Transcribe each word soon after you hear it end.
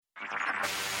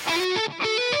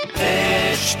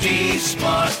HT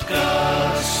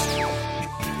Smartcast.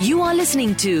 You are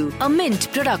listening to a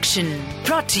Mint production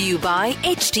brought to you by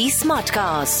HT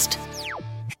Smartcast.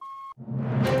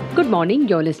 Good morning.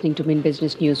 You're listening to Mint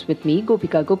Business News with me,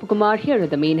 Gopika Gopakumar. Here are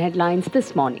the main headlines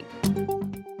this morning.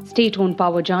 State-owned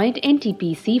power giant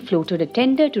NTPC floated a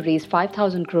tender to raise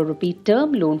 5,000 crore rupee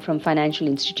term loan from financial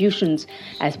institutions.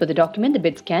 As per the document, the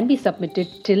bids can be submitted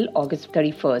till August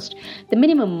 31st. The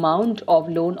minimum amount of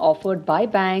loan offered by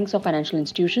banks or financial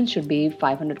institutions should be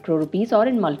 500 crore rupees or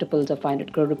in multiples of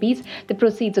 500 crore rupees. The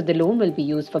proceeds of the loan will be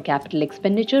used for capital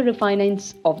expenditure,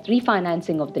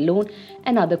 refinancing of the loan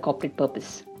and other corporate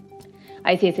purpose.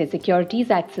 ICICI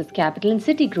Securities, Axis Capital and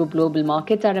Citigroup Global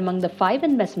Markets are among the 5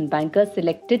 investment bankers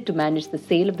selected to manage the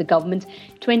sale of the government's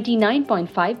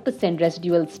 29.5%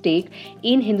 residual stake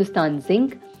in Hindustan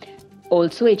Zinc.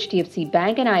 Also, HDFC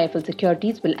Bank and IIFL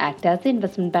Securities will act as the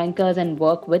investment bankers and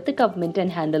work with the government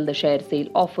and handle the share sale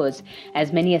offers.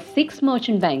 As many as 6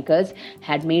 merchant bankers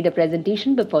had made a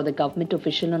presentation before the government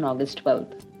official on August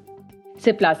 12th.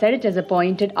 Cipla said it has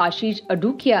appointed Ashish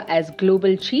Adukia as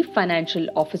Global Chief Financial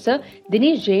Officer.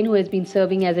 Dinesh Jain, who has been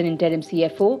serving as an interim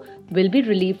CFO, will be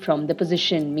relieved from the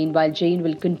position. Meanwhile, Jain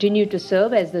will continue to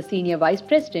serve as the Senior Vice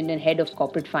President and Head of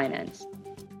Corporate Finance.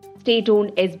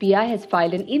 State-owned SBI has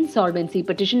filed an insolvency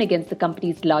petition against the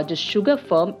company's largest sugar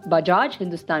firm, Bajaj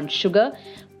Hindustan Sugar.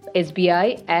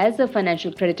 SBI, as a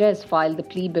financial creditor, has filed the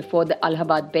plea before the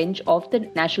Allahabad bench of the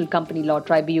National Company Law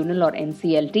Tribunal or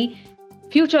NCLT.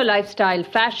 Future Lifestyle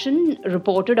Fashion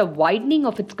reported a widening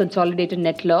of its consolidated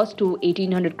net loss to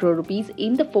 1,800 crore rupees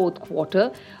in the fourth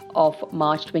quarter of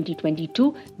March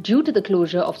 2022 due to the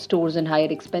closure of stores and higher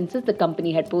expenses. The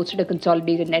company had posted a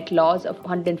consolidated net loss of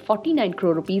 149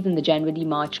 crore rupees in the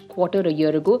January-March quarter a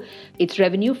year ago. Its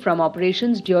revenue from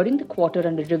operations during the quarter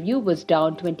under review was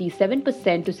down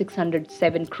 27% to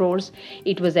 607 crores.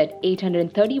 It was at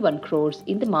 831 crores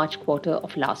in the March quarter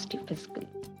of last fiscal.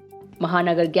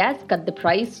 Mahanagar Gas cut the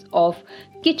price of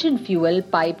kitchen fuel,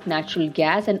 piped natural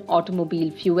gas and automobile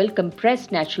fuel,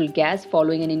 compressed natural gas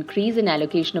following an increase in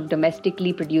allocation of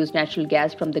domestically produced natural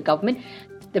gas from the government.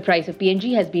 The price of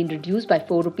PNG has been reduced by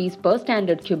 4 rupees per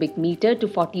standard cubic meter to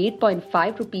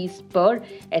 48.5 rupees per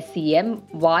SCM,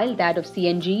 while that of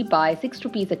CNG by 6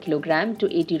 rupees a kilogram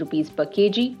to 80 rupees per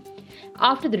kg.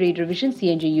 After the rate revision,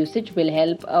 CNG usage will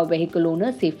help vehicle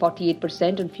owners save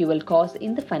 48% on fuel costs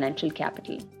in the financial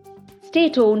capital.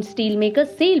 State-owned steelmaker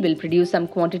SAIL will produce some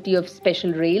quantity of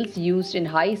special rails used in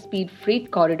high-speed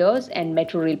freight corridors and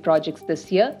metro rail projects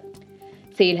this year.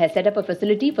 SAIL has set up a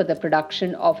facility for the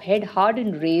production of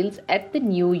head-hardened rails at the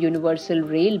new Universal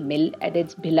Rail Mill at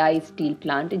its Bhilai steel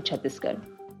plant in Chhattisgarh.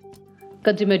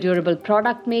 Consumer durable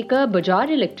product maker Bajaj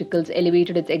Electricals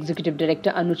elevated its executive director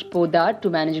Anuj Poddar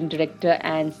to managing director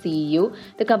and CEO.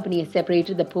 The company has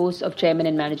separated the posts of chairman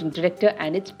and managing director,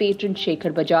 and its patron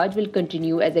Shekhar Bajaj will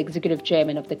continue as executive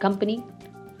chairman of the company.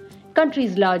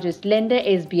 Country's largest lender,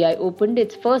 SBI, opened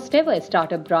its first ever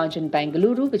startup branch in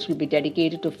Bengaluru, which will be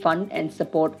dedicated to fund and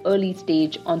support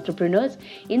early-stage entrepreneurs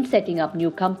in setting up new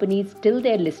companies till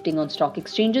their listing on stock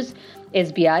exchanges.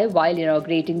 SBI, while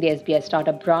inaugurating the SBI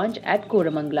startup branch at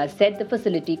Koramangala, said the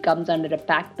facility comes under a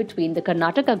pact between the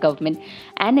Karnataka government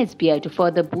and SBI to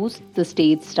further boost the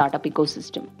state's startup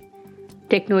ecosystem.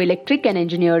 Techno Electric and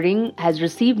Engineering has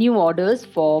received new orders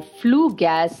for flue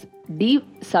gas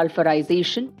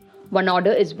desulfurization. One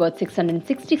order is worth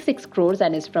 666 crores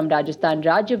and is from Rajasthan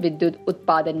Rajya Vidyut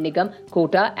Utpadan Nigam,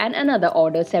 Kota, and another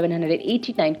order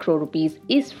 789 crore rupees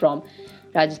is from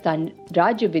Rajasthan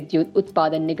Rajya Vidyut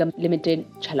Utpadan Nigam Limited,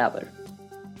 Jhalawar.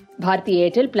 Bharti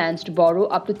Airtel plans to borrow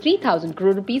up to 3,000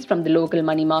 crore rupees from the local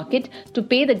money market to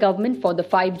pay the government for the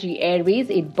 5G airways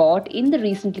it bought in the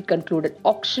recently concluded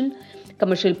auction.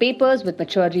 Commercial papers with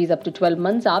maturities up to 12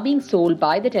 months are being sold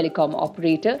by the telecom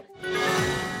operator.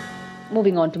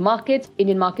 Moving on to markets,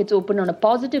 Indian markets opened on a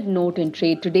positive note in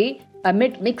trade today.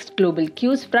 Amid mixed global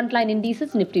cues, frontline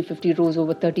indices Nifty 50 rose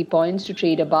over 30 points to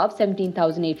trade above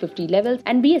 17,850 levels,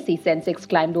 and BSE Sensex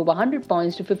climbed over 100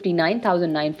 points to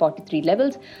 59,943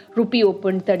 levels. Rupee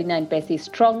opened 39 paise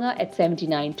stronger at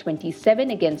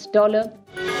 79.27 against dollar.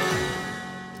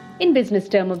 In business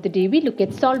term of the day, we look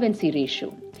at solvency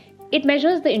ratio. It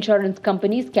measures the insurance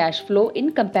company's cash flow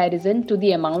in comparison to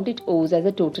the amount it owes as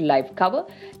a total life cover.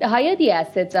 The higher the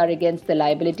assets are against the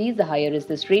liabilities, the higher is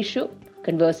this ratio.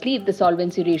 Conversely, if the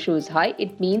solvency ratio is high,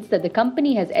 it means that the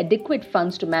company has adequate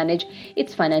funds to manage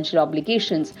its financial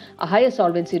obligations. A higher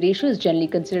solvency ratio is generally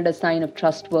considered a sign of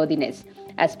trustworthiness.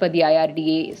 As per the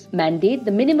IRDA's mandate,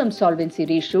 the minimum solvency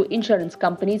ratio insurance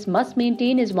companies must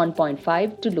maintain is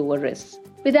 1.5 to lower risks.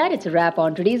 With that, it's a wrap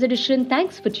on today's edition.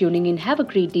 Thanks for tuning in. Have a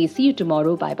great day. See you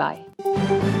tomorrow. Bye-bye.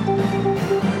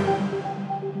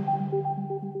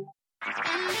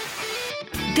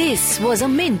 This was a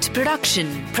Mint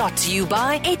production brought to you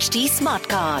by HT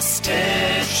Smartcast.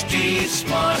 HT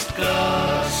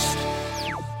Smartcast.